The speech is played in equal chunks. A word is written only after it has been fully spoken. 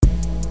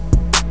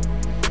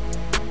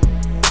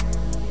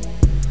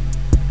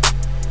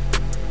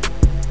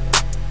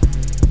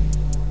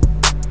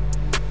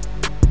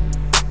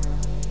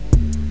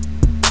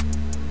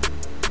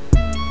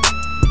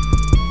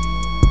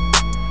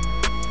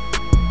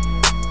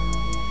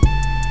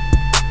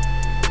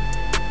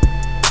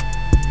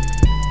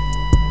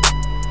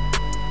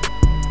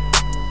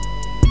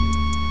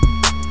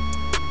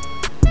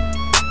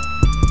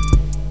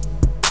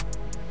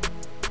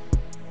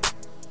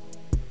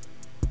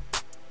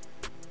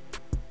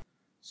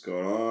What's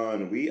going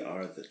on? We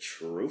are the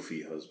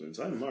Trophy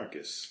Husbands. I'm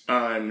Marcus.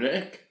 I'm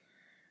Nick.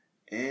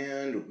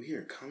 And we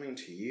are coming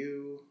to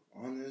you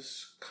on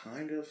this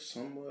kind of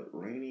somewhat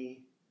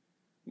rainy...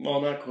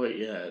 Well, not quite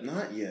yet.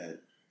 Not yet.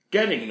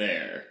 Getting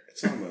there.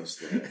 It's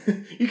almost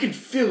there. You can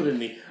feel it in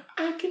the...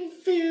 I can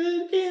feel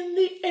it in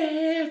the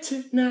air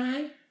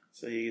tonight.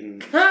 So you can...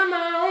 Come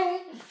on!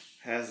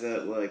 Has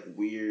that, like,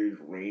 weird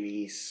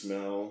rainy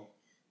smell.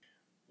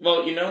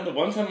 Well, you know, the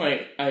one time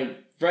I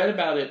read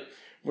about it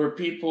where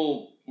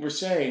people were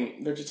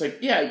saying, they're just like,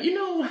 yeah, you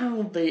know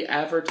how they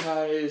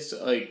advertise,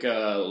 like,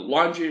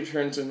 laundry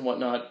detergents and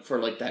whatnot for,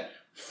 like, that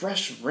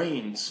fresh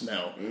rain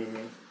smell?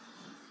 Mm-hmm.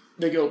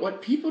 They go,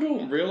 what people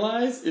don't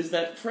realize is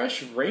that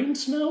fresh rain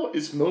smell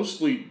is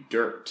mostly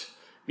dirt.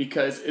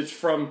 Because it's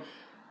from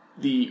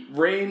the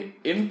rain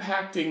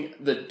impacting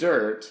the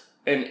dirt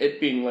and it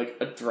being, like,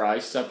 a dry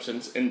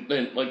substance and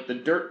then, like, the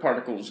dirt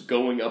particles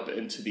going up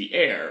into the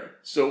air.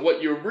 So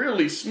what you're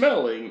really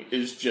smelling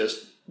is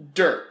just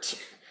dirt.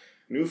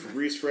 New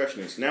Febreze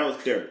freshness, now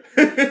with dirt.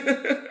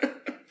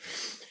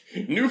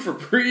 New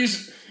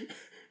Febreze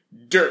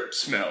dirt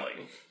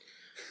smelling.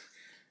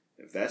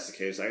 If that's the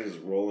case, I can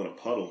just roll in a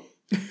puddle.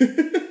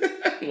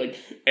 Like,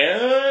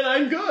 and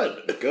I'm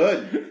good.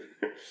 Good.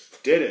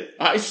 Did it.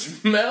 I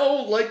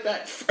smell like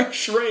that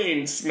fresh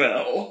rain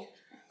smell.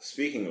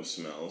 Speaking of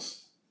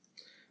smells,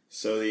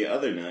 so the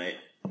other night,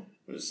 I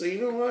was like,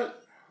 you know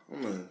what?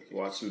 I'm going to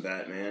watch some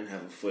Batman,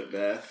 have a foot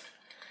bath,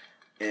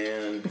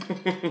 and...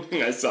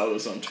 I saw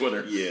this on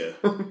Twitter. Yeah.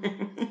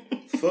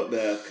 Foot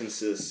bath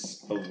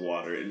consists of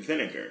water and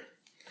vinegar.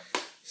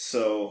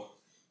 So,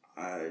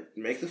 I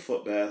make the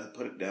foot bath, I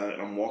put it down,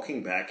 and I'm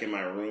walking back in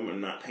my room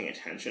and not paying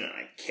attention, and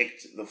I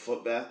kicked the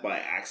foot bath by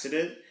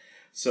accident.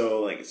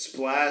 So, like, it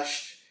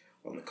splashed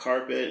on the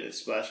carpet, it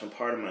splashed on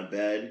part of my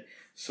bed.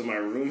 So my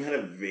room had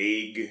a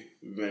vague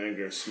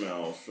vinegar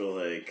smell for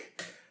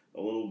like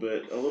a little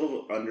bit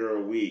under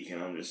a week,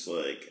 and I'm just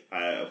like,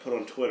 I put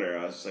on Twitter,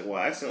 I was just like,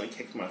 well, I accidentally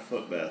kicked my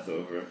foot bath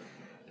over.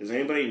 Does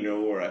anybody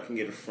know where I can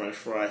get a French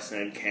fry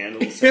scented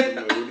candle to set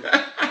the mood?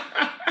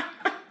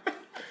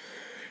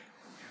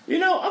 You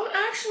know, I'm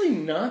actually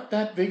not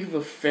that big of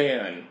a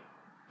fan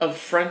of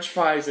French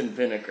fries and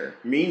vinegar.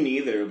 Me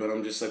neither, but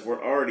I'm just like,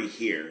 we're already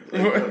here.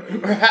 Like,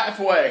 we're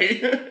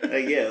halfway.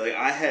 Like, yeah, like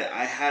I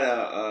had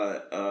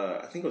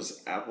a I think it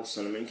was apple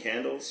cinnamon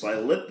candle, so I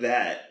lit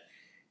that,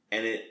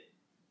 and it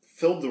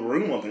filled the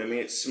room up, and it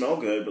made it smell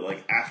good. But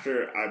like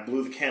after I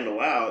blew the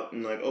candle out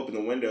and like opened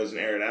the windows and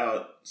aired it out,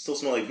 it still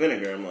smelled like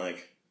vinegar. I'm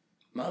like,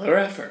 mother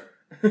effer.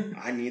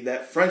 I need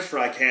that French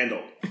fry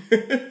candle.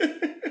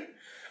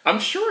 I'm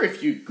sure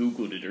if you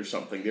Googled it or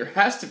something, there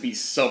has to be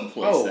some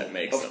place that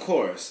makes them. Of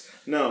course.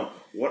 No,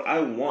 what I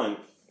want...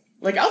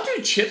 Like, I'll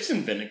do chips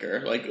and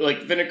vinegar.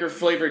 Like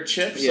vinegar-flavored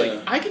chips. Yeah,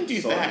 like, I can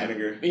do salt that. And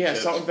vinegar yeah,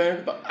 chips. Salt and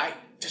vinegar. But I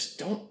just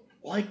don't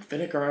like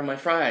vinegar on my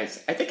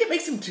fries. I think it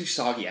makes them too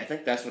soggy. I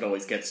think that's what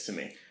always gets to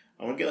me.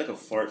 I want to get, like, a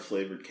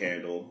fart-flavored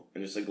candle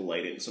and just, like,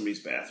 light it in somebody's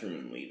bathroom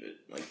and leave it.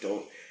 Like,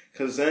 don't...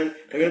 Because then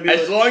they're going to be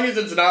as long as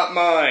it's not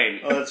mine.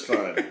 Oh, that's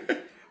fine.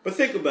 But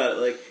think about it.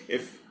 Like,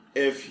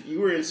 if you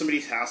were in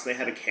somebody's house and they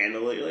had a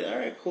candle lit, you're like,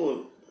 alright,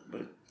 cool.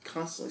 But it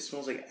constantly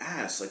smells like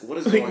ass. Like, what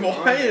is going on?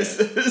 Like, why is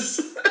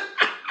this?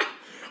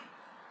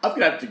 I'm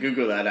gonna have to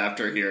Google that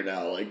after here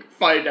now. Like,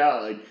 find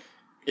out, like,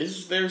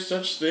 is there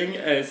such thing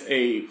as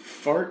a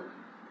fart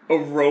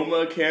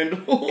aroma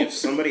candle? If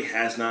somebody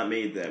has not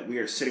made that, we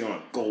are sitting on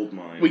a gold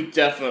mine. We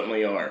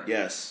definitely are.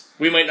 Yes.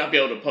 We might not be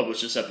able to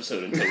publish this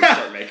episode until we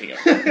start making it.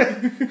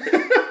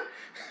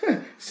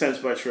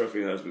 Sensed by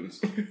Trophy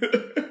Husbands.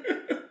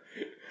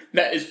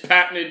 That is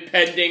patented,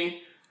 pending.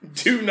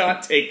 Do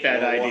not take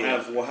that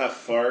idea. We'll have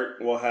fart.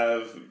 We'll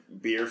have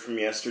beer from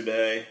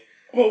yesterday.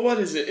 Well, what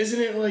is it? Isn't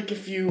it like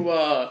if you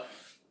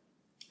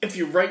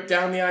write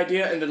down the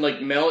idea and then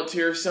like mail it to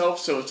yourself,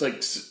 so it's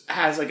like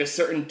has like a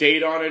certain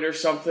date on it or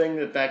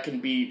something that can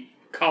be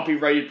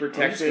copyrighted,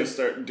 protected? I'm just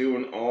gonna start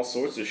doing all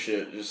sorts of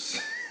shit.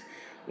 Just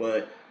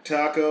like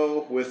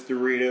taco with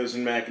Doritos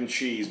and mac and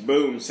cheese.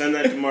 Boom, send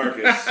that to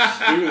Marcus. Just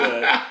do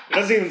that. It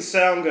doesn't even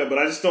sound good, but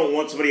I just don't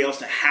want somebody else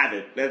to have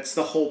it. That's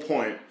the whole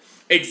point.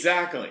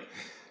 Exactly.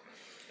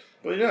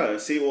 But yeah,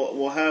 see,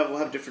 we'll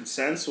have different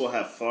scents. We'll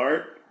have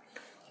fart.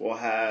 We'll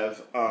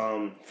have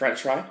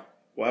French fry.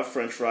 We'll have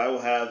French fry.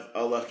 We'll have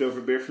a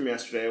leftover beer from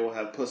yesterday. We'll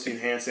have pussy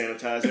and hand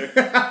sanitizer.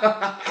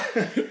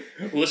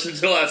 Listen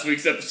to last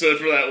week's episode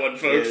for that one,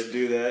 folks. Yeah,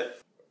 do that.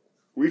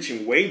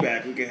 Reaching way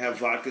back, we can have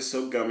vodka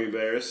soaked gummy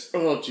bears.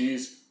 Oh,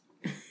 jeez.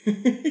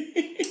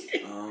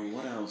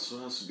 What else?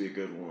 What else would be a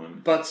good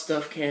one? Butt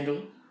stuff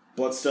candle.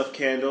 Butt stuff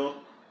candle.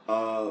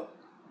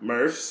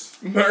 Murphs.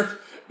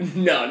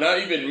 No, not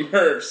even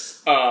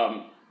Murphs.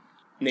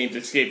 Name's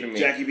escaping me.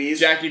 Jackie B's?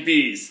 Jackie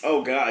B's.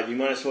 Oh, God. You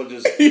might as well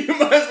just... You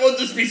might as well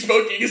just be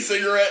smoking a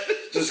cigarette.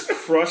 Just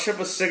crush up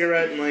a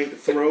cigarette and, like,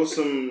 throw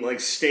some, like,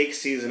 steak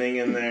seasoning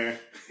in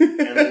there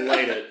and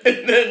light it.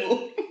 And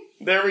then,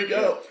 there we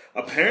go. Yeah.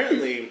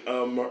 Apparently,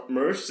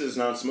 Murphs is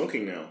not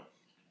smoking now.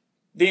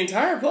 The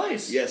entire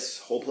place? Yes,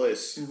 whole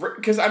place.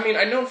 Because, I mean,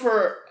 I know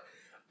for...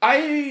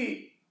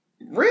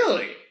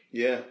 Really?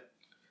 Yeah.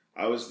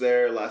 I was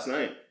there last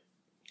night,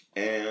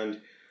 and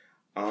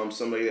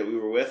somebody that we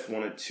were with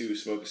wanted to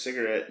smoke a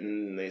cigarette,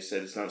 and they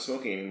said it's not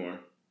smoking anymore.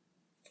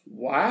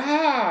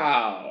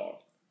 Wow.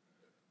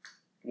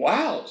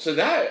 So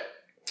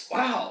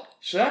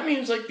that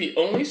means like the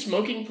only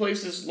smoking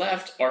places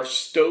left are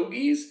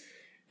Stogie's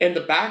and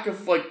the back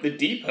of like the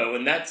depot,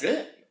 and that's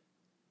it.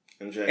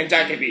 And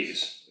Jackie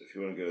B's. If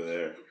you want to go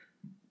there.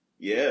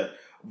 Yeah.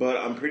 But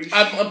I'm pretty sure...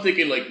 I'm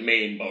thinking like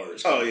main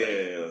bars. Oh,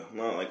 yeah.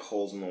 Not like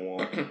holes in the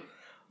wall.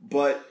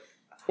 But...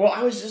 Well,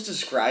 I was just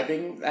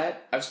describing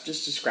that. I was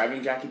just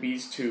describing Jackie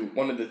B's to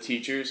one of the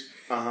teachers.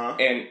 Uh-huh.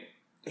 And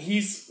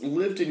he's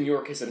lived in New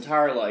York his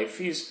entire life.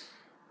 He's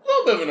a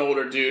little bit of an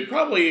older dude.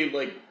 Probably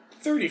like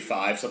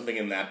 35, something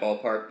in that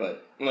ballpark.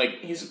 But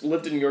like he's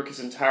lived in New York his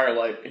entire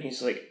life. And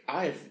he's like,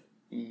 I've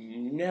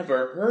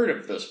never heard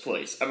of this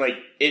place. I'm like,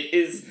 it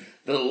is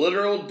the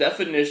literal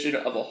definition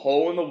of a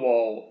hole in the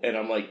wall. And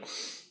I'm like,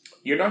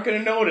 you're not going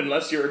to know it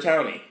unless you're a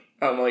townie.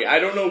 I'm like, I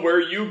don't know where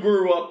you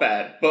grew up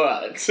at,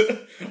 but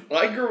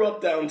I grew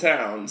up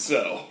downtown,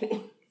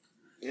 so.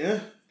 Yeah.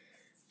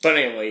 But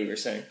anyway, you were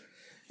saying.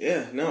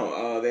 Yeah,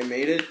 no, they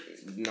made it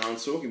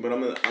non-smoking, but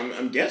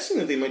I'm guessing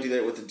that they might do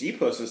that with the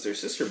depot since they're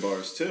sister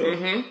bars, too.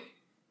 Mm-hmm.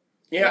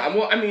 Yeah,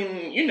 well, I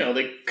mean,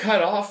 they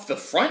cut off the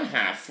front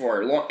half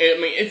for a long... I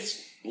mean,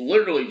 it's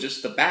literally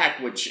just the back,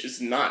 which is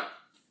not...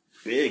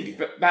 big.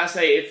 But I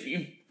say, if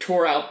you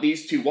tore out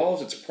these two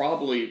walls, it's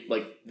probably,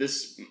 like,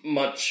 this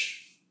much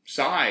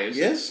size.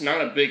 Yeah. It's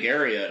not a big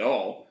area at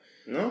all.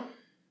 No?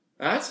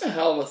 That's a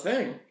hell of a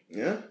thing.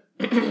 Yeah.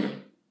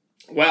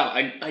 Wow,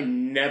 I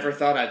never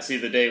thought I'd see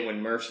the day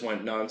when Murphs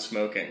went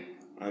non-smoking.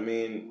 I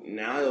mean,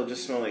 now it'll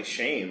just smell like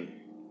shame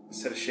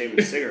instead of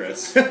shaving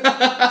cigarettes.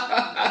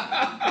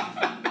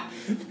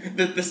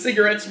 The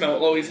cigarette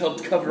smell always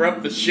helped cover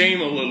up the shame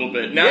a little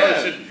bit. Now,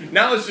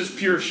 it's just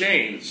pure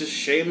shame. It's just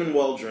shame and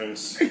well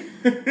drinks.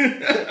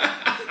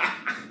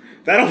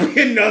 That'll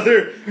be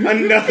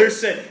another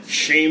set.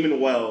 Shame and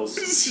Wells.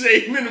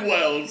 Shame and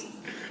Wells.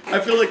 I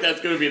feel like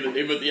that's going to be the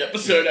name of the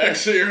episode,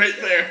 actually, right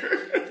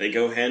there. They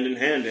go hand in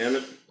hand, damn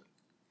it.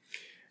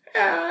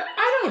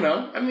 I don't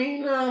know. I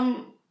mean,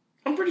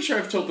 I'm pretty sure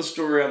I've told the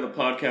story on the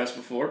podcast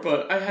before,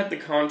 but I had the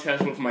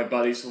contest with my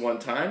buddies one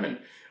time, and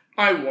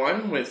I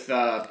won with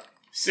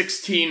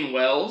 16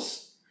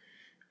 Wells,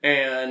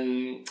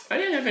 and I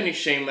didn't have any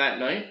shame that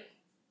night.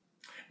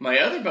 My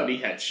other buddy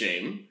had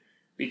shame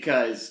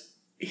because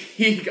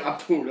he got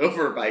pulled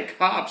over by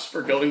cops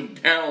for going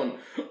down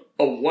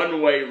a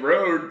one-way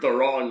road the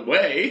wrong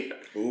way.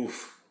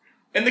 Oof.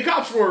 And the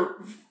cops were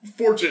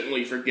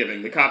fortunately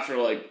forgiving. The cops were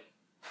like,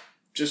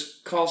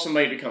 just call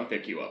somebody to come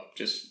pick you up.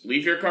 Just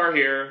leave your car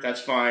here.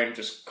 That's fine.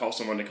 Just call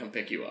someone to come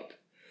pick you up.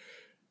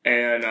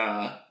 And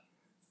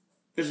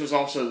this was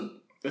also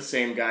the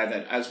same guy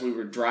that, as we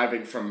were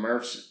driving from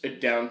Murph's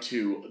down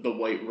to the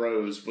White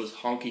Rose, was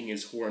honking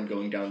his horn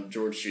going down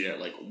George Street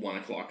at like 1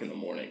 o'clock in the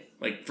morning.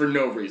 Like, for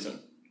no reason.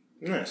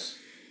 Nice.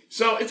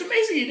 So, it's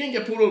amazing he didn't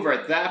get pulled over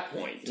at that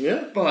point.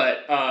 Yeah.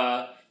 But,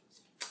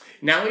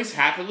 now he's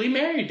happily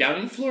married down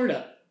in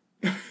Florida.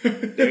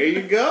 There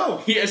you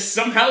go. He has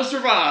somehow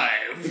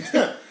survived.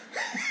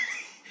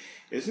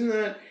 Isn't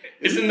that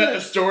the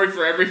story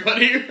for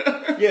everybody?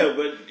 Yeah,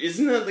 but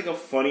isn't that like a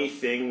funny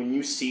thing when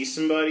you see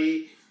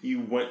somebody you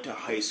went to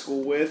high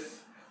school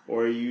with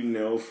or you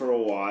know for a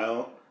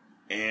while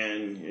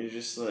and you're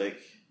just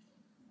like,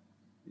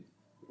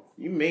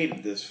 you made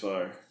it this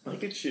far.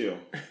 Look at you.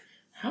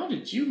 How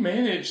did you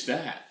manage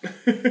that?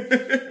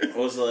 I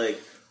was like,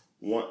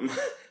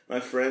 my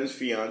friend's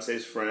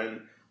fiance's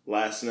friend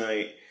last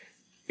night,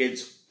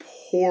 it's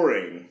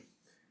pouring.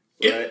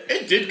 Right?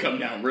 It did come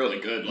down really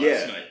good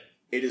last night.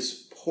 It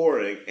is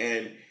pouring,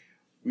 and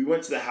we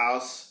went to the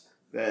house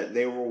that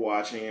they were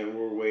watching, and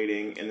we're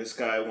waiting, and this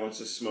guy wants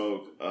to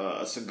smoke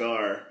a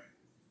cigar,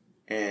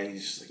 and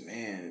he's just like,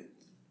 man,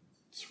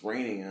 it's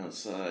raining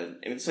outside,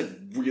 and it's like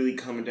really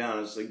coming down.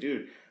 It's like,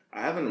 dude,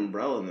 I have an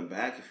umbrella in the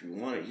back if you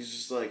want it. He's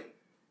just like,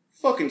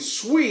 fucking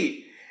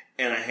sweet.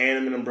 And I hand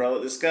him an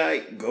umbrella. This guy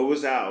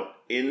goes out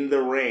in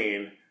the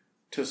rain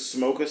to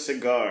smoke a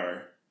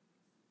cigar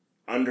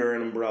under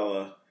an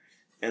umbrella.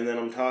 And then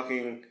I'm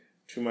talking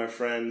to my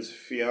friend's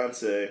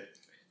fiance,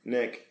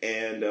 Nick,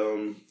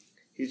 and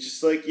he's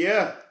just like,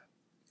 yeah,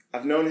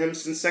 I've known him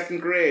since 2nd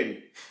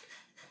grade.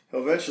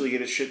 He'll eventually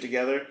get his shit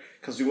together.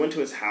 Because we went to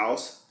his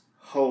house.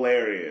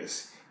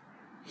 Hilarious.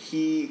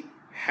 He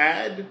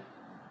had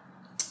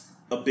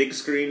a big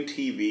screen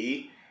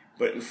TV,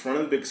 but in front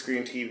of the big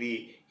screen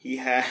TV, he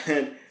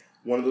had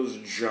one of those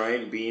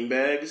giant bean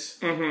bags,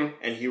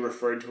 and he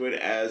referred to it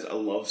as a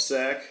love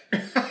sack.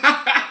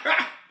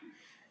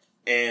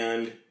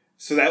 And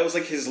so that was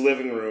like his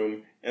living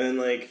room, and then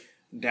like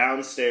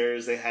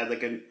downstairs they had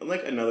like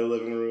another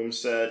living room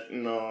set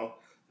and all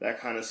that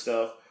kind of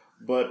stuff.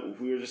 But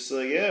we were just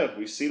like, yeah,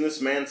 we've seen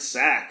this man's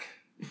sack.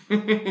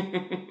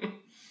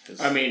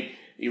 I mean,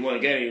 you want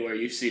to get anywhere,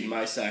 you've seen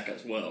my sack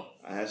as well.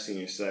 I have seen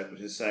your sack, but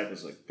his sack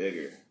was like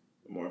bigger,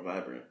 more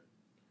vibrant.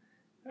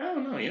 I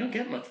don't know. You don't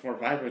get much more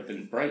vibrant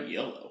than bright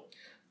yellow.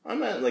 I'm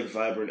not like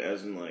vibrant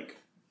as in like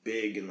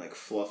big and like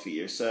fluffy.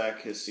 Your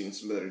sack has seen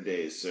some better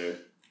days, sir.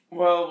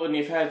 Well, when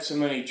you've had so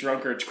many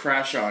drunkards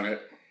crash on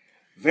it.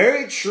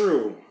 Very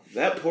true.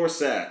 That poor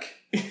sack.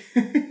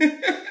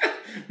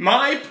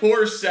 My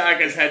poor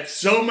sack has had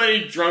so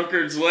many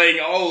drunkards laying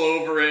all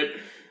over it.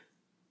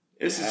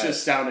 This is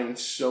just sounding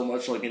so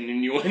much like an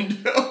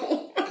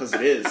innuendo. Because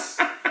it is.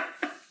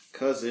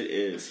 Because it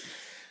is.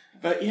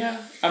 But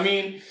yeah, I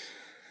mean,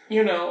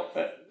 you know,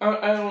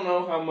 I don't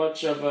know how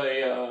much of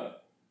a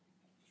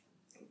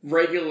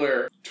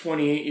regular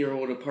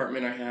 28-year-old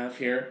apartment I have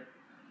here.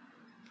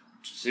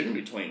 Soon to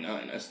be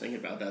 29. I was thinking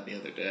about that the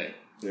other day.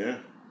 Yeah.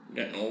 I'm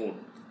getting old.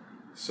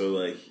 So,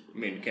 like... I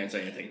mean, can't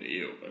say anything to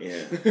you. But.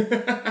 Yeah.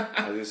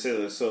 I was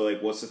going to say, so,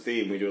 like, what's the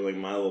theme? We doing, like,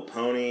 My Little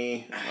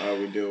Pony? Are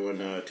we doing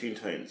Teen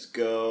Titans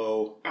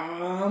Go?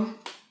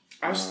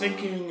 I was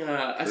thinking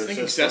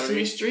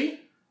Sesame Street.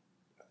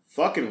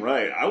 Fucking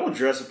right. I will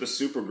dress up as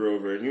Super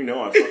Grover, and you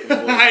know I fucking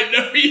will. I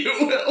know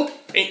you will.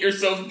 Paint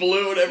yourself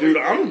blue and everything.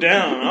 Dude, I'm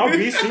down. I'll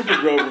be Super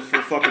Grover for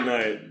a fucking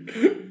night.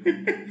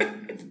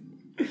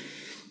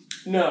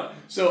 No.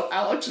 So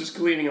Alex is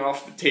cleaning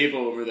off the table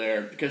over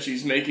there because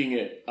she's making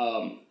it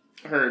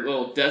her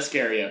little desk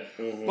area.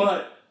 Mm-hmm.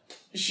 But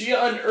she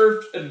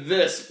unearthed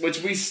this,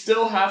 which we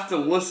still have to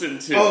listen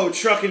to. Oh,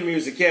 trucking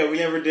music. Yeah, we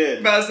never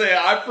did. But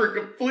I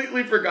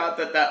completely forgot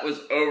that was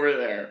over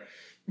there.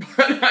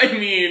 But I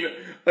mean,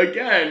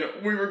 again,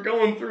 we were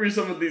going through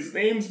some of these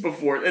names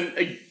before,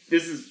 and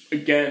this is,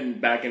 again,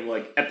 back in,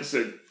 like,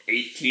 episode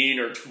 18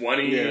 or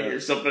 20 or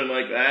something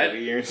like that. Like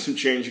a year and some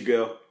change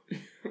ago.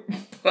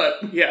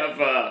 But we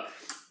have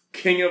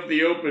King of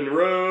the Open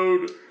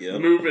Road,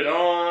 Moving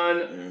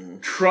On,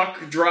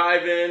 Truck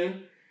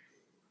Driving.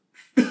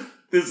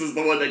 This is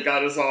the one that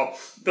got us all.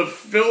 The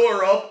Fill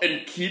Her Up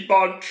and Keep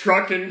On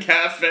Truckin'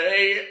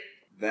 Cafe.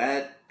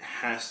 That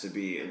has to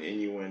be an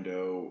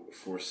innuendo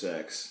for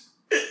sex.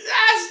 It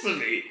has to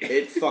be.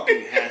 It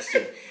fucking has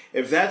to.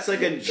 If that's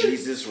like a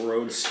Jesus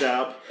road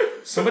stop,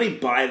 somebody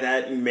buy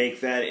that and make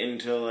that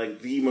into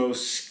like the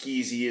most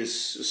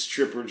skeeziest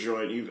stripper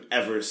joint you've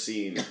ever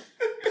seen.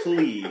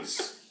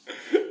 Please.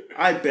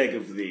 I beg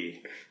of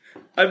thee.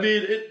 I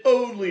mean, it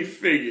only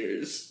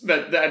figures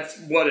that that's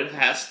what it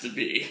has to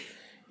be.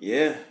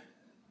 Yeah.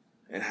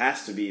 It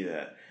has to be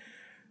that.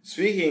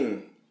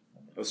 Speaking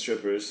of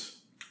strippers...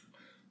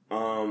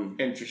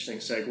 Interesting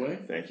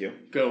segue. Thank you.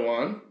 Go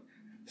on.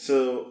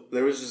 So,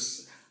 there was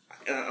this...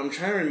 I'm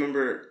trying to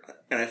remember...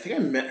 And I think I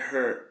met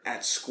her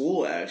at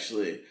school,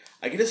 actually.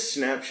 I get a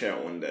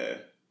Snapchat one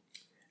day.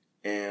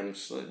 And I'm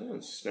just like, oh,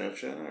 it's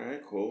Snapchat.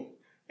 Alright, cool.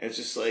 And it's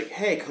just like,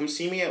 hey, come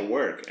see me at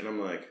work. And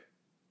I'm like,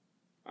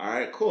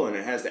 alright, cool. And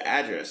it has the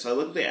address. So I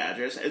look at the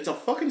address. It's a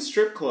fucking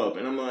strip club.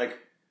 And I'm like,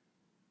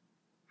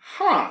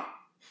 huh.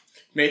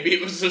 Maybe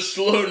it was a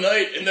slow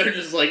night and they're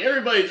just like,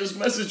 everybody just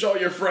message all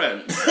your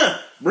friends.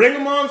 Bring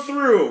them on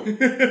through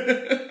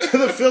to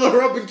the Fill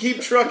Her Up and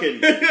Keep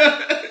Trucking.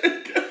 The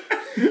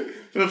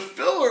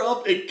Fill Her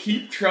Up and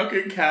Keep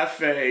Trucking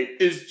Cafe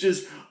is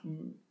just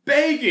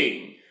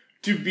begging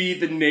to be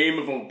the name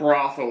of a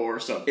brothel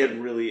or something. It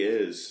really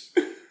is.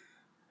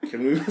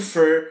 Can we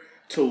refer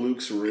to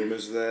Luke's room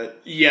as that?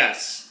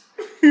 Yes.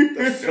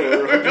 The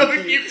Fill Her Up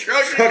and Keep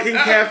Trucking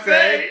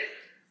Cafe.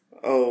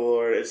 Oh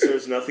Lord, it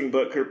serves nothing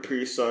but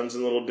Capri Suns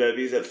and Little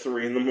Debbie's at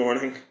 3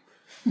 a.m.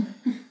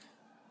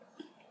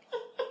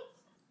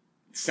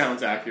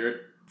 Sounds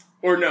accurate.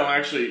 Or no,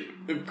 actually,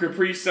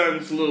 Capri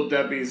Suns, Little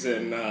Debbie's,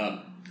 and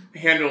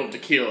Handle of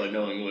Tequila,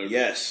 knowing Luke.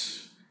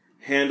 Yes.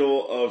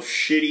 Handle of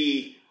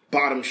shitty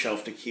bottom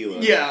shelf tequila.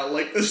 Yeah,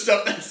 like the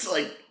stuff that's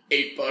like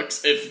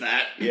 $8, if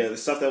that. Yeah, the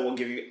stuff that will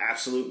give you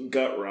absolute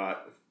gut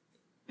rot.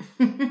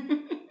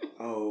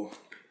 Oh,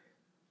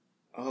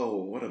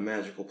 what a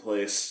magical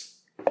place.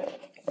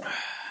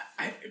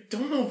 I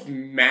don't know if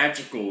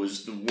magical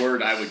is the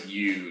word I would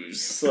use.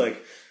 It's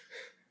like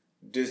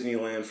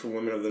Disneyland for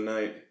women of the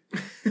night.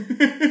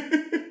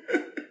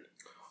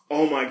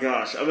 Oh my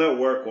gosh, I'm at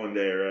work one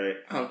day, right?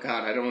 Oh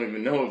god, I don't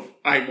even know if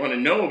I want to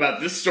know about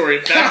this story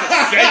if that's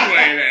a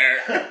segue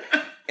there.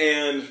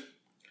 And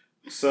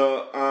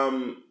so,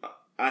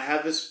 I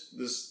have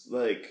this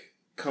like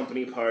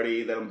company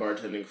party that I'm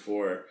bartending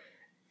for,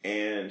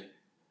 and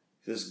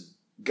this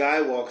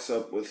guy walks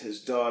up with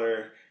his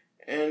daughter.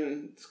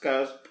 And this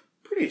guy's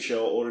pretty chill,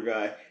 older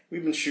guy.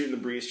 We've been shooting the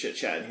breeze,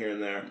 chit-chatting here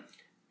and there.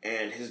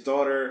 And his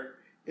daughter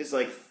is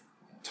like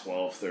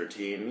 12,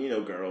 13. You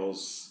know,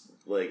 girls,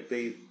 like,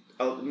 they...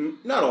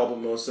 not all, but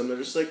most of them, they're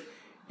just, like,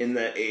 in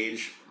that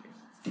age.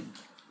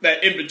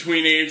 That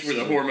in-between age where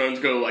the hormones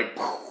go, like...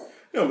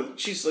 No, but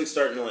she's, like,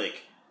 starting to,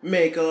 like,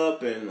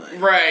 makeup and, like,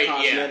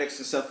 cosmetics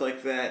and stuff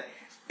like that.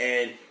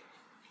 And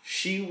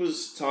she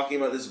was talking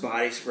about this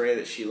body spray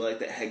that she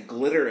liked that had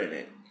glitter in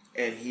it.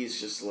 And he's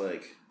just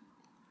like...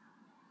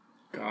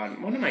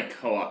 God, one of my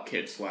co-op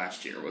kids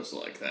last year was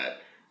like that.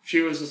 She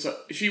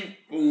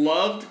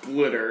loved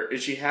glitter,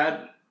 and she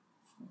had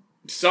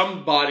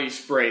some body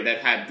spray that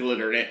had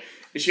glitter in it.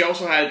 And she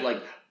also had,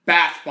 like,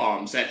 bath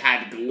bombs that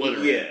had glitter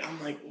in it.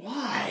 I'm like,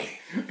 why?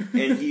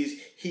 And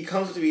he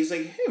comes to me, he's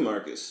like, hey,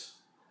 Marcus,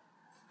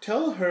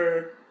 tell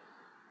her,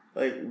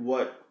 like,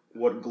 what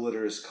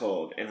glitter is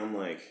called. And I'm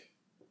like,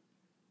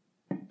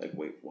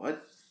 wait,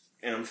 what?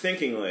 And I'm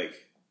thinking,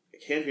 like,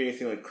 it can't be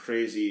anything, like,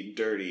 crazy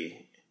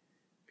dirty,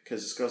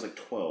 because this girl's, like,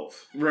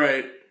 12.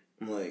 Right.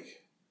 I'm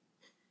like,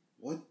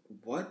 what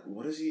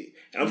is he?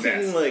 And I'm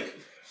thinking, like,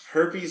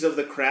 herpes of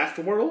the craft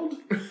world?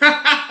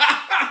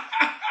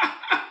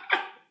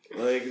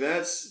 Like,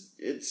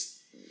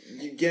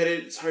 you get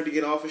it, it's hard to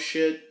get off of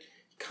shit,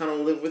 you kind of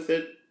live with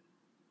it.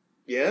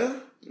 Yeah?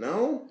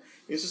 No?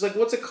 He's just like,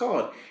 what's it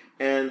called?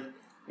 And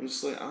I'm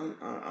just like, I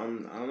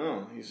don't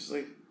know. He's just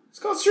like, it's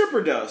called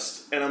stripper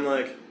dust. And I'm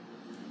like,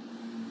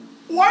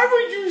 why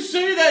would you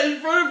say that in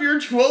front of your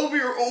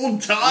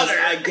 12-year-old daughter?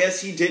 I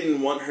guess he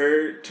didn't want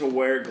her to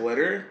wear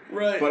glitter.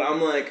 Right. But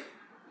I'm like,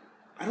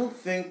 I'm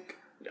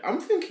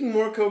thinking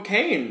more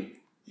cocaine.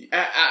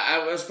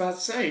 I was about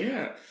to say,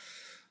 yeah.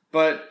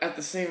 But at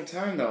the same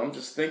time, though, I'm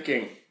just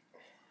thinking,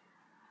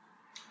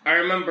 I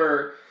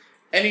remember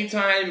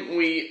anytime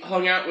we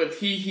hung out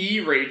with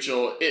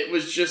Rachel, it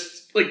was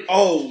just, like...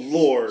 Oh,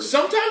 Lord.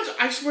 Sometimes,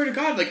 I swear to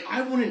God, like,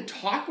 I wouldn't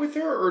talk with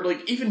her or,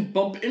 like, even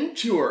bump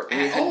into her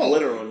at all.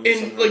 Glitter on you and,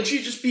 somehow. like,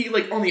 she'd just be,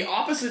 like, on the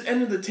opposite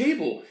end of the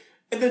table.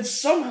 And then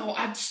somehow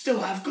I'd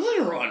still have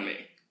glitter on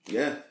me.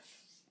 Yeah.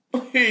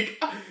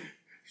 Like,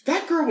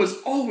 that girl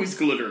was always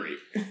glittery.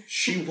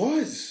 She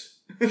was.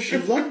 She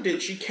loved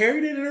it. She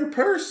carried it in her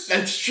purse.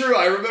 That's true.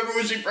 I remember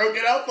when she broke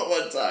it out the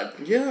one time.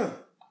 Yeah.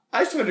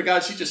 I swear to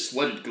God, she just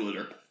sweated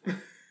glitter.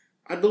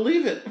 I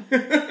believe it.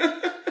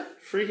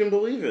 Freaking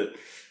believe it.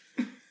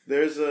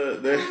 There's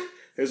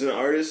an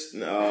artist,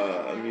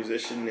 a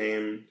musician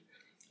named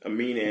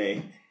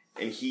Amine,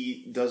 and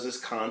he does this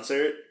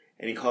concert,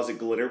 and he calls it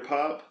Glitter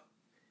Pop,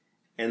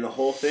 and the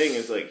whole thing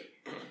is like,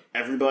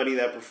 everybody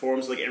that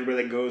performs, like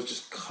everybody that goes,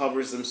 just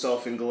covers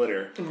themselves in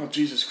glitter. Oh,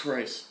 Jesus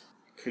Christ.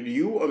 Could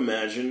you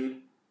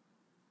imagine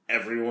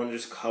everyone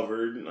just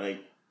covered,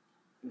 like,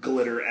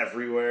 glitter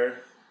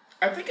everywhere?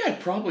 I think I'd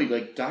probably,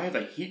 like, die of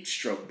a heat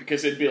stroke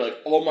because it'd be like,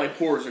 all my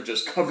pores are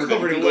just covered in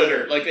glitter.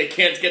 glitter. Like, they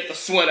can't get the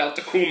sweat out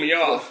to cool me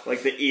off.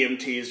 Like the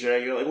EMTs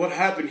drag you, like, what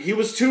happened? He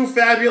was too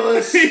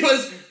fabulous! He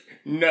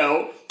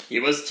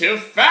was too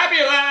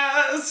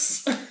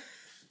fabulous!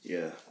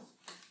 Yeah.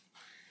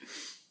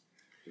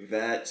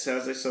 That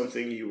sounds like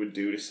something you would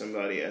do to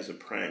somebody as a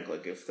prank.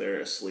 Like, if they're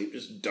asleep,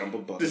 just dump a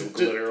bucket of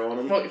glitter on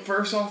them. Well,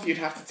 first off, you'd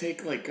have to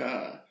take, like,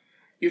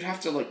 you'd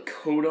have to, like,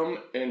 coat them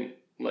in,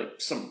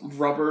 like, some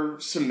rubber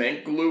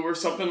cement glue or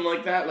something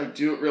like that. Like,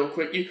 do it real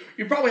quick.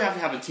 You probably have to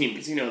have a team,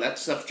 because, you know, that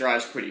stuff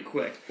dries pretty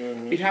quick.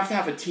 Mm-hmm. You'd have to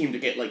have a team to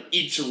get, like,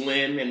 each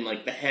limb and,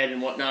 like, the head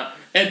and whatnot,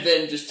 and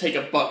then just take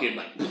a bucket and,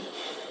 like...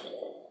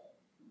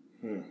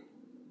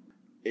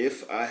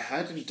 If I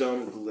had to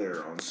dump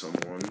glitter on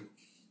someone...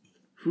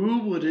 Who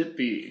would it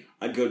be?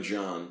 I'd go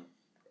John.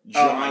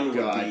 John would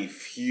God. be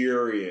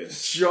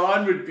furious.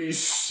 John would be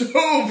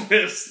so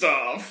pissed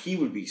off. He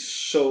would be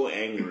so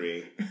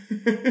angry.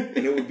 And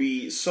it would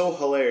be so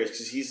hilarious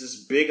because he's this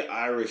big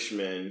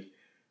Irishman,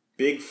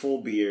 big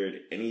full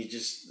beard, and he'd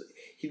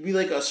be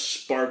like a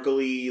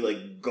sparkly,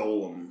 like,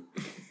 golem.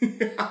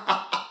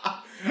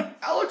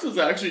 Alex was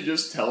actually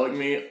just telling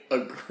me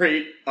a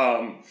great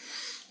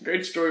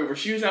story where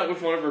she was out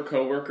with one of her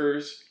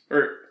coworkers,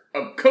 or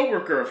a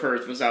coworker of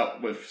hers was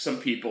out with some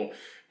people,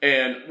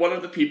 and one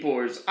of the people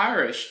was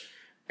Irish,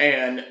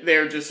 and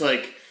they're just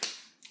like,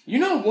 you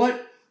know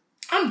what?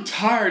 I'm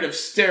tired of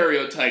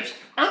stereotypes.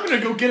 I'm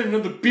gonna go get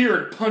another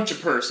beer and punch a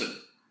person.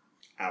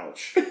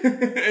 Ouch.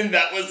 And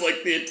that was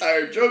like the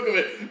entire joke of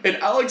it. And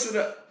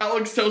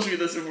Alex tells me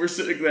this, and we're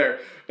sitting there,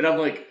 and I'm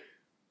like,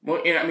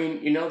 well, I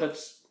mean, you know,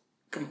 that's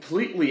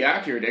completely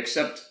accurate,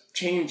 except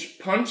change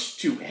punch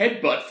to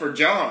headbutt for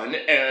John,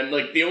 and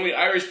like the only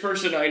Irish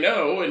person I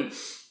know, and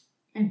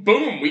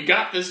boom, we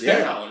got this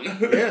down.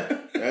 Yeah,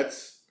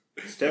 it's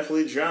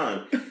definitely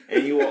John.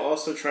 And he will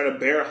also try to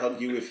bear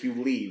hug you if you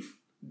leave.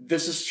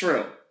 This is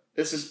true.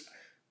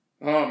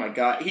 Oh my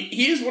God.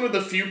 He is one of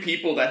the few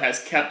people that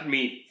has kept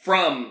me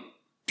from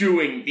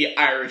doing the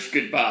Irish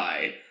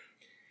goodbye.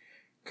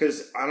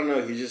 Because, I don't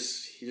know, he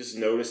just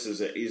notices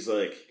it. He's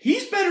like...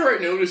 He's better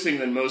at noticing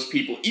than most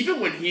people, even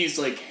when he's,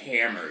 like,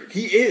 hammered.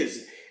 He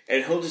is.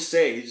 And he'll just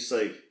say, he's just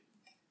like,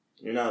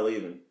 you're not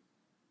leaving.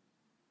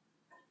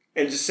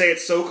 And just say it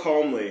so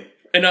calmly.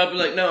 And I'll be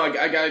like, no,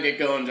 I gotta get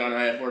going, John.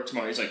 I have work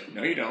tomorrow. He's like,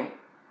 no, you don't.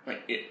 I'm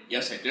like,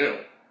 yes, I do.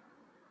 It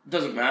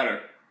doesn't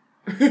matter.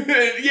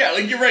 Yeah,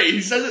 like, you're right.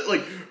 He says it,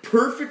 like,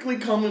 perfectly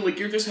calmly, like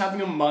you're just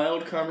having a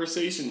mild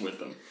conversation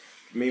with him.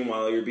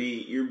 Meanwhile,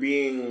 you're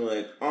being,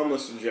 like,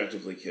 almost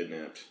objectively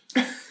kidnapped.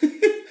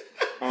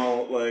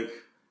 Like,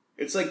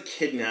 it's like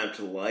Kidnapped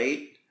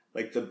Light.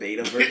 Like, the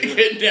beta version.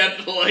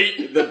 Kidnapped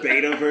Light. The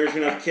beta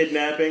version of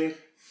kidnapping.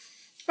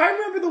 I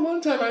remember the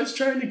one time I was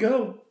trying to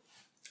go.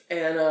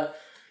 And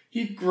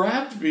he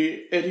grabbed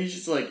me, and he's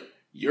just like,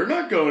 you're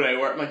not going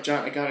anywhere. I'm like,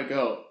 John, I gotta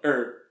go.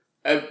 Or,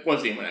 it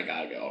wasn't even I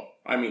gotta go.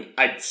 I mean,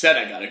 I said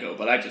I gotta go,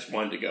 but I just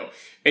wanted to go.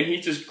 And he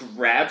just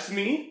grabs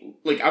me,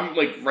 like, I'm,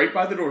 like, right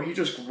by the door. He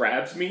just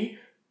grabs me,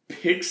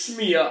 picks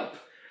me up,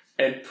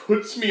 and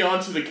puts me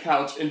onto the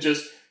couch, and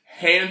just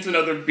hands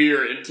another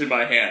beer into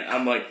my hand.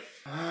 I'm like,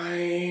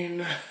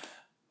 fine.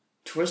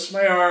 Twist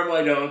my arm,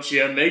 why don't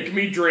you? Make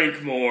me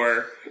drink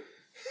more.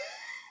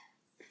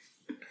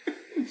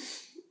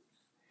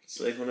 It's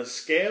like on a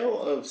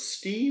scale of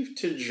Steve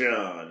to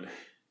John,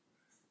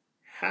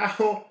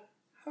 how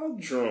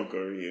drunk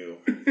are you?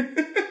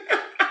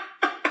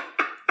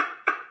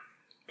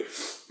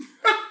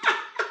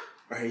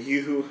 Are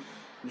you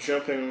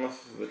jumping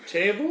off of a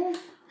table,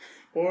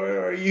 or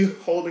are you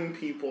holding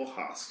people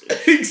hostage?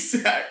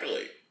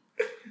 Exactly.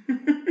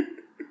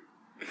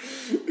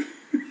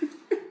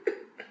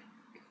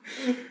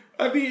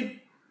 I mean,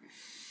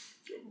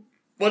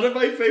 one of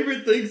my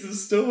favorite things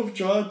is still of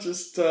John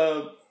just,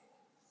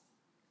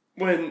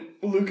 when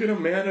Luke and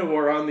Amanda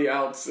were on the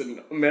outs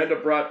and Amanda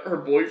brought her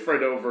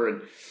boyfriend over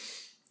and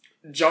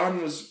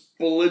John was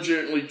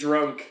belligerently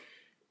drunk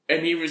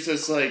and he was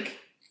just like,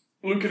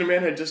 Luke and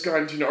Amanda had just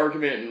gotten into an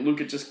argument and Luke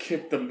had just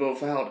kicked them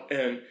both out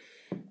and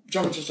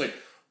John was just like,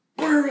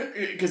 where,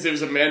 because it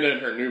was Amanda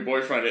and her new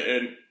boyfriend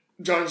and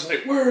John's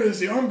like, where is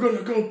he? I'm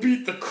gonna go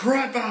beat the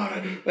crap out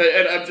of him.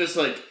 And I'm just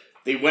like,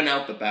 they went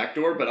out the back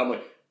door, but I'm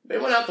like, they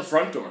went out the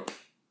front door.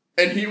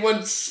 And he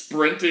went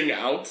sprinting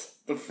out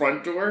the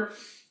front door.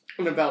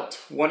 And about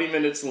 20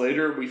 minutes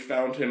later, we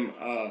found him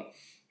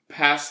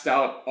passed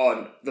out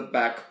on the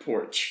back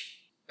porch.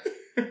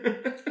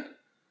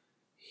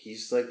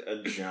 He's like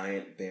a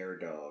giant bear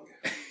dog.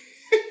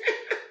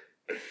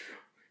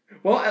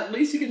 Well, at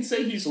least you can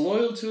say he's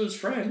loyal to his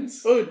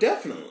friends. Oh,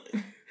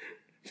 definitely.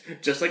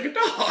 Just like a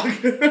dog.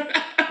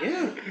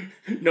 Yeah.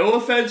 No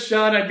offense,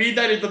 Sean. I mean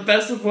that in the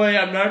best of way.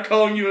 I'm not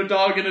calling you a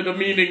dog in a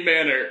demeaning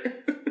manner.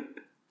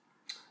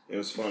 It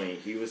was funny.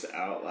 He was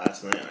out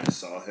last night and I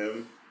saw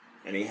him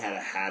and he had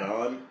a hat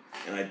on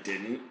and I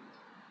didn't.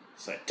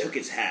 So I took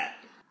his hat.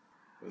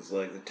 It was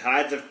like, the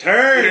tides have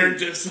turned! You're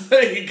just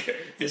like,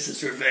 this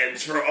is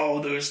revenge for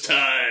all those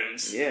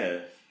times. Yeah.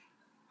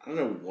 I don't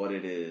know what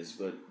it is,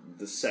 but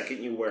the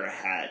second you wear a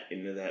hat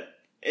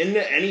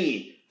into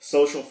any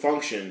social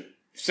function,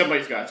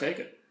 somebody's gotta take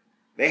it.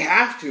 They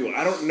have to.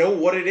 I don't know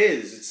what it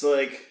is. It's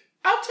like,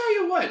 I'll tell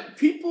you what,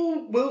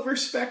 people will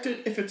respect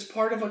it if it's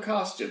part of a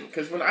costume.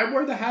 Because when I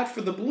wore the hat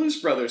for the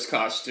Blues Brothers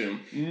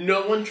costume,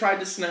 no one tried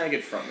to snag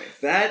it from me.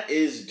 That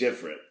is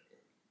different.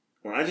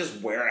 When I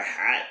just wear a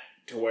hat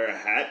to wear a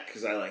hat,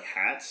 because I like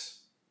hats,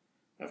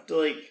 I have to,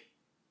 like,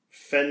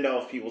 fend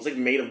off people. It's like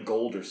made of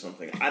gold or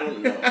something. I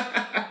don't know.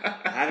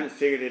 I haven't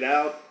figured it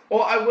out.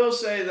 Well, I will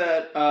say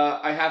that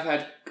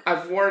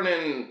I've worn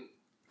in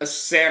a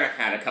Santa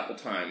hat a couple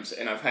times,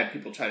 and I've had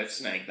people try to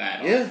snag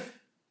that Yeah. off.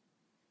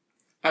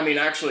 I mean,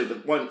 actually, the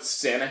one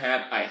Santa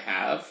hat I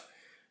have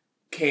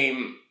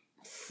came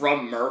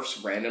from Murph's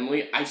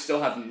randomly. I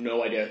still have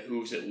no idea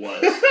whose it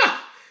was.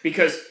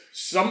 Because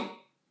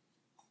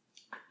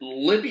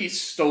Libby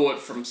stole it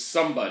from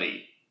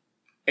somebody,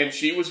 and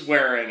she was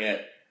wearing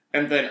it,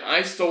 and then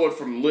I stole it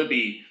from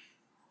Libby,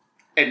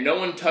 and no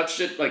one touched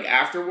it, like,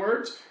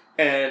 afterwards,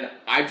 and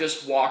I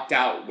just walked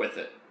out with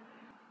it.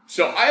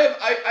 So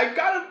I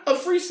got a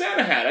free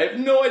Santa hat. I have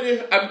no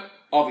idea.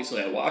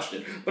 Obviously I washed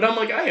it, but I'm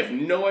like, I have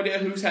no idea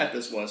whose hat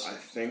this was. I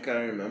think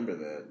I remember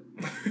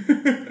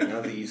that.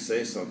 Now that you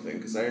say something,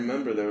 because I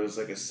remember there was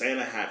like a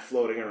Santa hat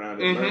floating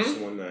around at Murph's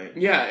one night.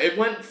 Yeah, it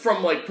went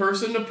from like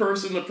person to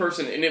person to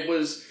person, and it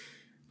was,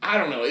 I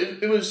don't know,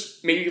 it was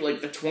maybe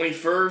like the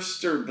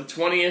 21st or the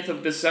 20th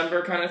of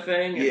December kind of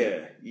thing.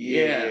 Yeah.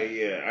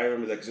 I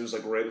remember that because it was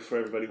like right before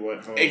everybody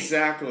went home.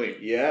 Exactly.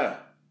 Yeah.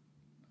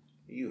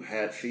 You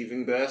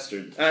hat-thieving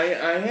bastard. I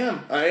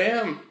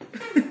am.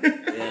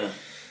 Yeah.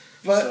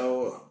 But,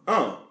 so,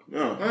 go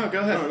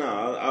ahead.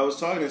 No, I was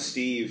talking to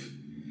Steve.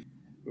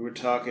 We were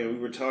talking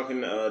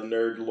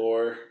nerd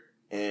lore,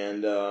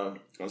 and I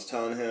was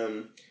telling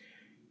him,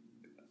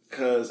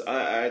 because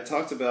I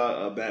talked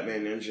about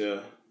Batman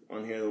Ninja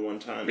on here the one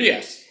time.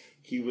 Yes.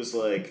 He was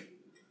like,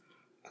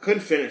 I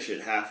couldn't finish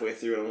it halfway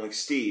through, and I'm like,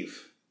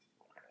 Steve,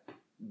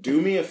 do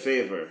me a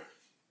favor.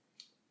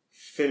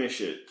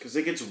 Finish it, because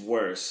it gets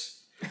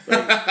worse.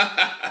 Like,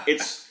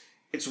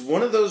 it's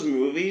one of those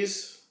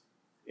movies.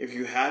 If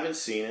you haven't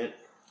seen it,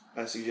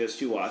 I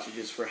suggest you watch it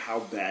just for how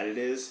bad it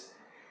is.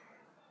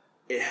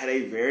 It had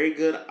a very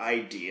good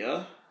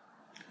idea.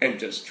 And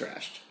just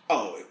trashed.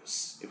 Oh, it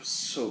was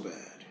so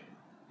bad.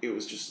 It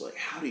was just like,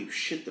 how do you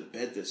shit the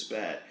bed this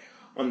bad?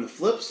 On the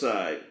flip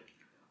side,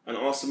 an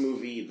awesome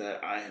movie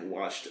that I had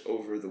watched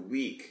over the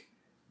week,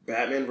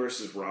 Batman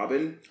vs.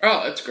 Robin.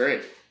 Oh, that's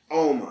great.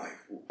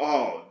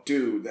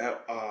 Dude,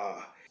 that,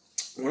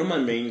 one of my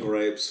main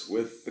gripes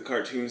with the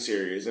cartoon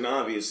series, and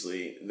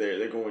obviously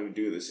they're going to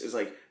do this, is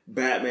like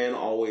Batman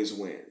always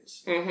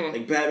wins. Mm-hmm.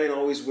 Like Batman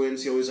always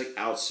wins. He always like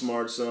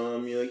outsmarts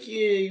them. You're like,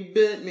 yeah, you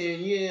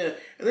Batman, yeah.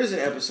 And there's an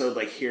episode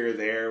like here or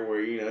there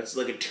where it's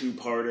like a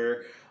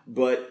two-parter.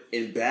 But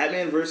in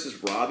Batman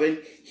versus Robin,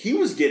 he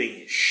was getting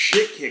his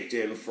shit kicked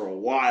in for a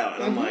while,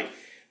 and I'm like,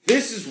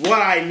 this is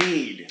what I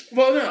need.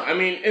 Well, no, I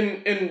mean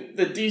in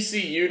the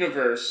DC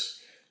universe,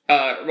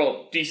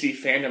 DC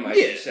fandom, I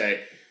should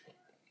say.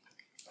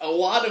 A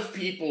lot of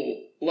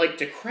people like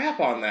to crap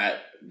on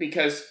that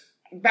because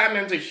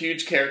Batman's a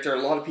huge character.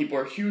 A lot of people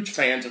are huge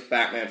fans of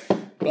Batman.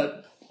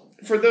 But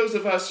for those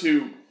of us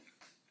who,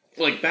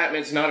 like,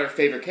 Batman's not our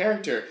favorite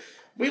character,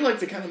 we like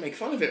to kind of make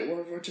fun of it.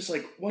 We're just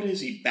like, what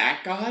is he,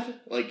 Bat-God?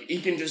 Like,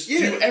 he can just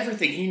do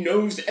everything. He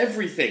knows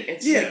everything.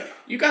 It's like,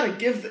 you gotta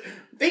give...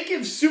 They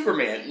give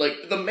Superman,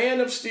 like, the Man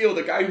of Steel,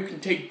 the guy who can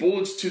take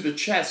bullets to the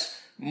chest,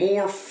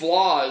 more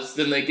flaws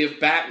than they give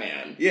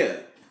Batman. Yeah.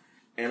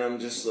 And I'm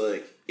just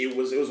like... It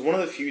was one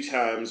of the few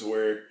times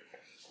where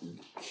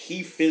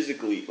he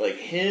physically, like,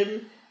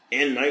 him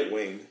and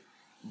Nightwing,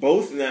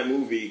 both in that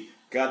movie,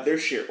 got their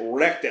shit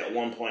wrecked at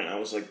one point. I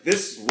was like,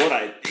 this is what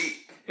I need.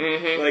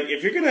 Mm-hmm. Like,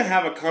 if you're gonna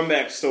have a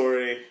comeback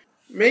story,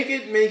 make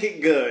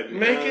it good.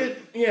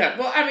 Yeah.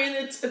 Well, I mean,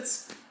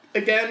 it's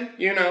again,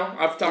 you know,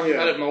 I've talked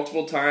about it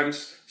multiple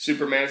times.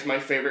 Superman's my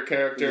favorite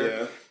character.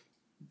 Yeah.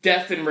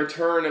 Death and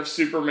Return of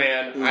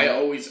Superman, I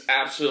always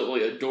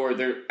absolutely adore.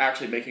 They're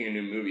actually making a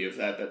new movie of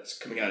that that's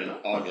coming out in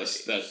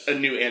August. That's a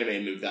new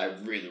anime movie that I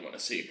really want to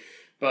see.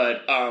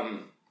 But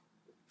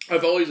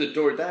I've always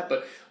adored that.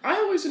 But I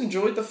always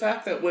enjoyed the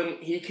fact that when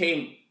he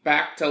came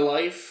back to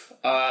life,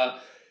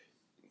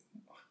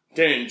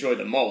 didn't enjoy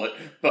the mullet,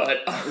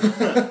 but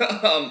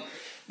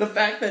the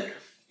fact that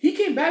he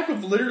came back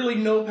with literally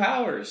no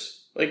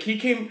powers. Like,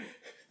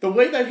 the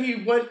way that he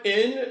went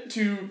in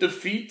to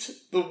defeat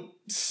the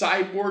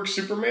cyborg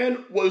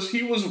Superman was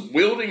he was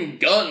wielding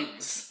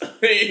guns.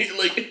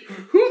 Like,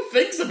 who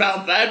thinks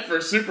about that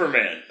for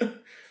Superman?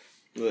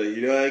 Well,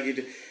 you know,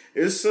 like,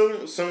 it was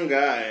some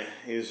guy,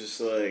 he was just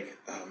like,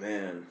 oh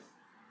man,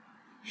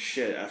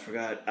 shit, I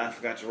forgot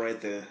to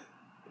write the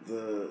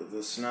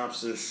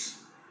synopsis.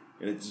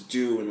 And it's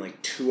due in like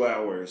 2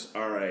 hours.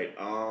 Alright,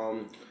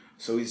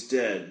 so he's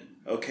dead.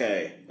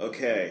 Okay.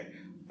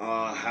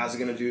 How's he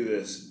gonna do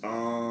this?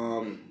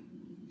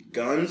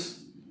 Guns?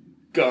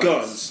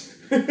 Guns.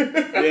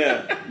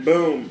 Yeah,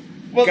 boom.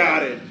 Well,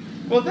 got it.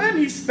 Well, then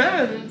he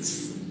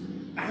spends,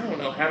 I don't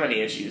know how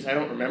many issues, I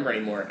don't remember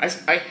anymore.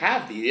 I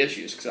have the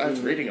issues because I was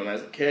reading them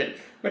as a kid.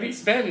 But he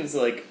spends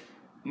like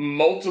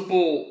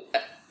multiple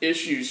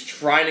issues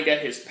trying to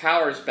get his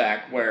powers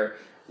back where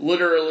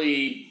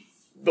literally...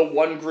 The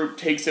one group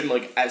takes him,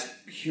 like, as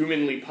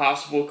humanly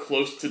possible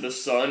close to the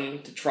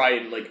sun to try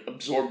and, like,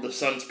 absorb the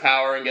sun's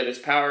power and get his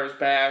powers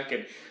back,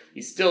 and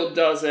he still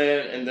doesn't,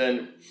 and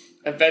then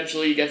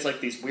eventually he gets, like,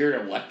 these weird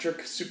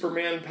electric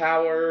Superman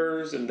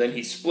powers, and then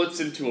he splits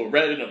into a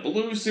red and a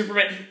blue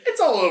Superman.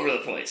 It's all over the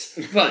place,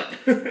 but...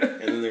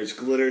 And then there's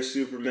Glitter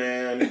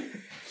Superman,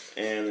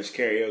 and there's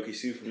Karaoke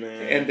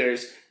Superman. And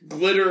there's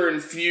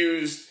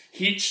glitter-infused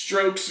Heat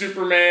Stroke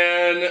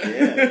Superman.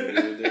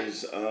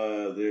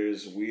 Yeah,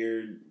 there's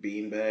weird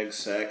beanbag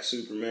sack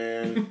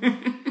Superman.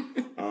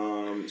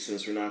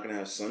 Since we're not gonna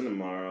have sun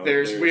tomorrow,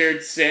 there's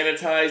weird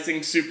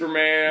sanitizing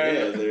Superman.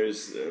 Yeah,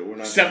 we're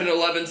not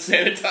 7-Eleven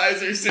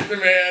sanitizer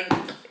Superman.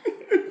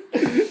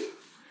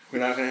 We're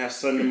not gonna have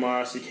sun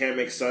tomorrow, so you can't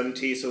make sun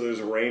tea. So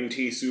there's rain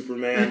tea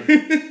Superman.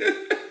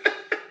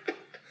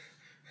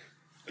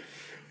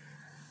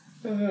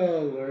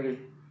 Oh lordy.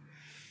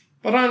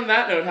 But on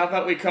that note, how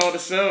about we call it a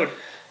sode?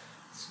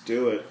 Let's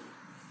do it.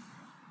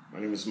 My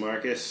name is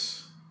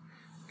Marcus.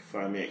 You can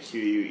find me at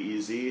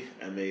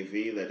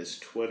QUEZMAV. That is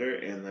Twitter,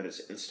 and that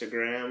is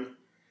Instagram.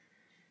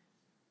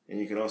 And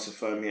you can also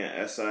find me at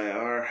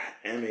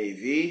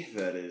SIRMAV.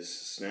 That is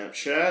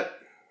Snapchat.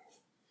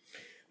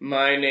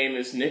 My name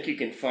is Nick. You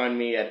can find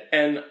me at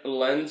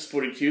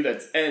NLenz42.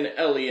 That's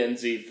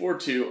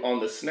NLENZ42 on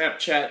the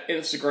Snapchat,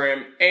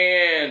 Instagram,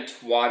 and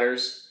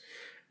Twatters.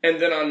 And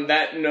then on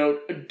that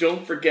note,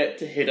 don't forget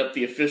to hit up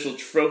the official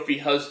Trophy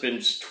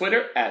Husband's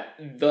Twitter at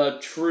The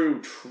True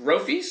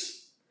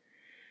Trophies.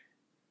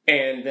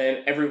 And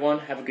then everyone,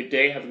 have a good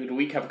day, have a good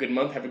week, have a good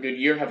month, have a good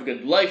year, have a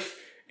good life.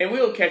 And we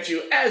will catch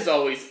you, as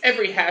always,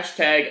 every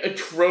hashtag a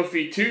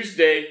Trophy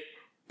Tuesday.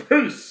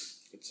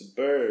 Peace! It's a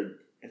bird.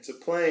 It's a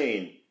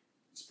plane.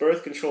 It's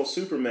birth control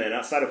Superman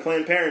outside of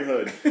Planned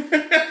Parenthood.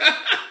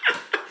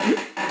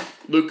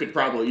 Luke could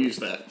probably use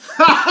that.